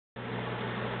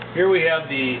Here we have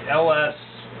the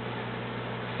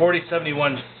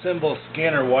LS-4071 symbol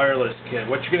scanner wireless kit.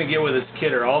 What you're going to get with this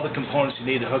kit are all the components you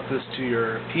need to hook this to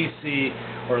your PC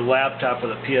or laptop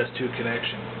with a PS2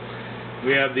 connection.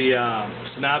 We have the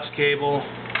synapse cable,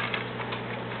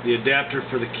 the adapter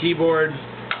for the keyboard,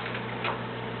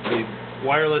 the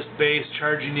wireless base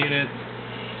charging unit,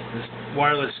 this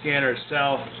wireless scanner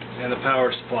itself, and the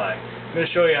power supply. I'm going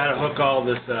to show you how to hook all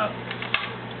this up.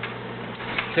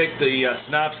 Take the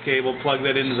synapse cable, plug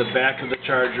that into the back of the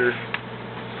charger.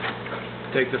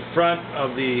 Take the front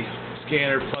of the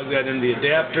scanner, plug that into the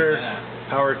adapter,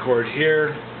 power cord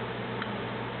here.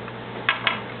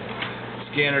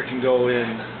 Scanner can go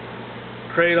in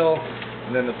cradle,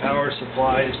 and then the power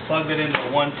supply is plugged it into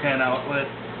a 110 outlet.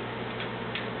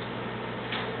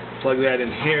 Plug that in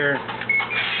here.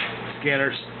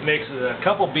 Scanner makes a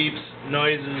couple beeps,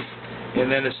 noises,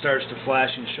 and then it starts to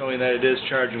flash and showing that it is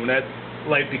charging. When that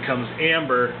light becomes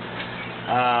amber,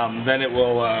 then it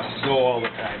will go all the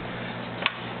time.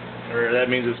 Or that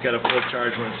means it's got a full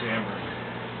charge when it's amber.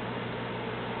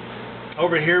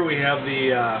 Over here we have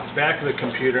the back of the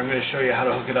computer. I'm going to show you how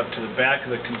to hook it up to the back of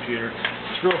the computer.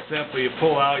 It's real simple. You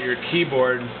pull out your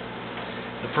keyboard,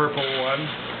 the purple one,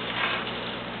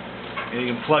 and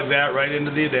you can plug that right into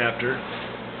the adapter.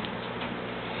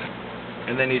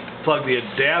 And then you plug the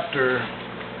adapter,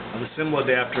 the symbol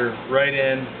adapter, right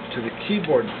in to the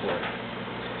keyboard port.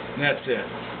 And that's it.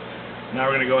 Now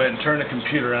we're going to go ahead and turn the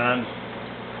computer on.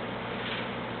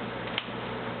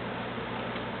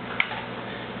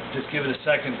 Just give it a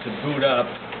second to boot up.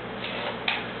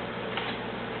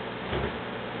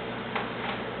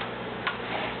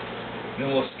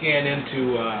 Then we'll scan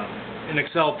into an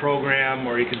Excel program,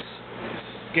 or you can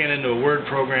scan into a Word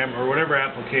program, or whatever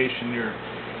application you're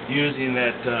using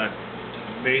that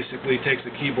basically takes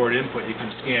the keyboard input. You can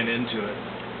scan into it.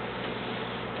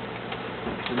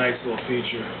 It's a nice little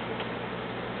feature.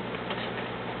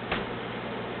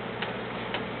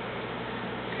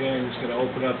 Okay, I'm just going to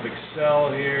open up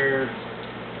Excel here,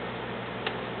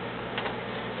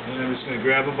 and I'm just going to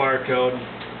grab a barcode.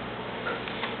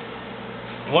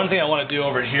 One thing I want to do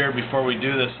over here before we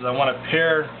do this is I want to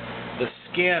pair the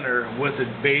scanner with the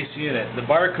base unit. The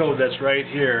barcode that's right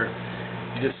here,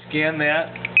 you just scan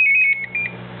that,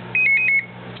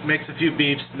 makes a few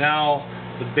beeps. Now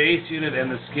the base unit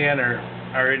and the scanner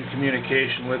are in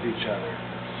communication with each other.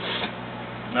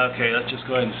 Okay, let's just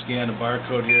go ahead and scan the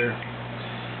barcode here.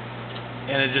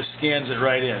 And it just scans it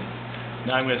right in.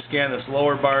 Now I'm going to scan this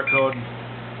lower barcode,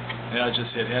 and I'll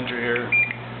just hit enter here.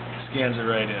 Scans it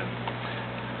right in.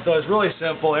 So it's really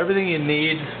simple. Everything you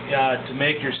need to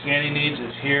make your scanning needs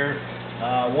is here.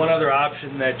 One other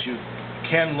option that you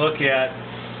can look at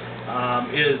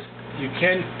is you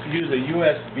can use a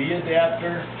USB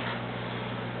adapter.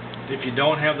 If you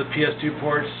don't have the PS2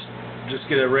 ports, just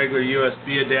get a regular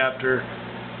USB adapter.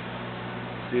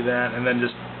 See that? And then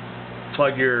just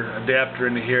plug your adapter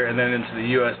into here and then into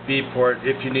the USB port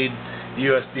if you need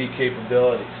USB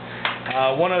capabilities.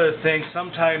 One other thing,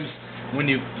 sometimes when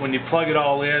you plug it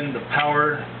all in, the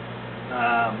power,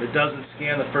 it doesn't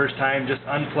scan the first time. Just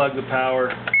unplug the power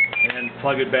and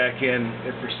plug it back in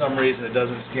if for some reason it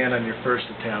doesn't scan on your first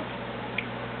attempt.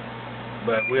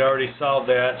 But we already solved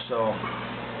that, so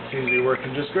it seems to be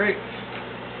working just great.